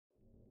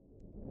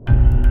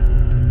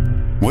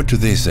What do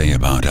they say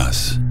about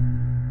us?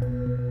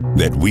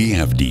 That we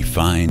have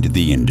defined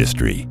the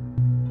industry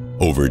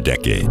over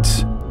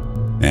decades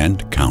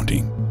and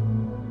counting.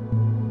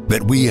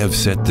 That we have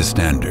set the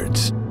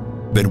standards.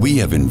 That we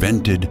have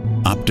invented,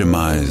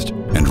 optimized,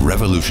 and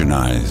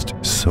revolutionized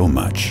so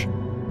much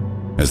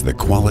as the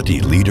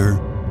quality leader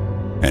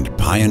and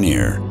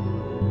pioneer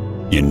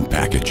in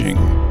packaging.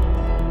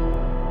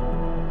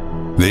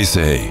 They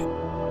say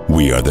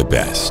we are the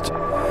best.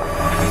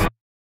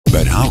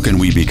 But how can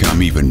we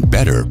become even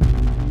better?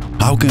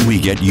 How can we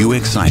get you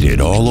excited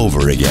all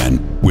over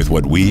again with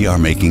what we are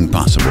making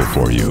possible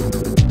for you?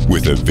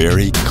 With a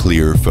very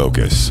clear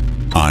focus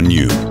on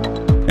you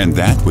and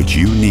that which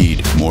you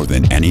need more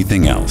than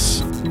anything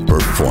else: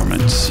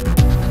 performance.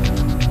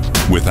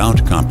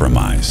 Without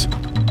compromise.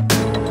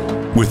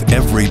 With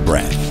every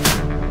breath.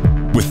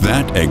 With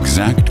that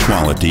exact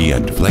quality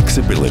and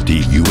flexibility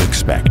you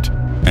expect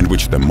and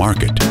which the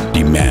market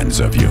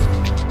demands of you.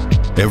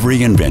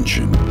 Every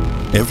invention,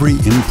 every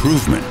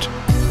improvement,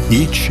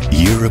 each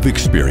year of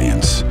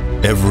experience,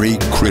 every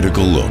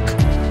critical look,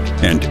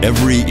 and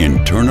every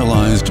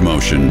internalized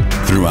motion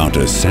throughout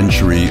a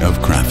century of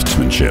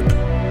craftsmanship.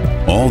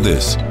 All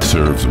this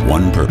serves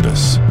one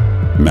purpose: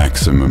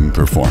 maximum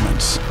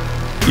performance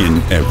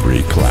in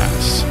every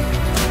class.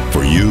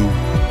 For you,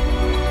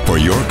 for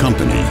your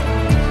company,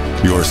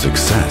 your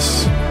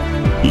success,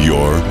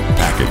 your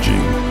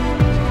packaging.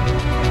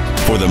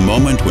 For the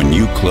moment when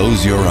you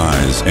close your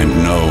eyes and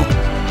know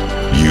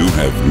you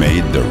have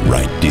made the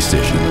right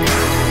decision.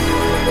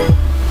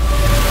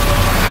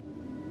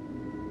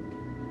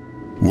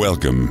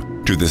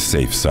 Welcome to the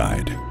safe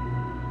side.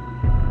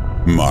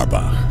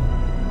 Marbach.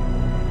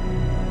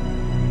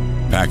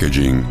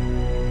 Packaging,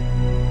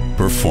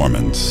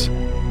 performance,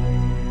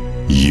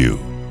 you.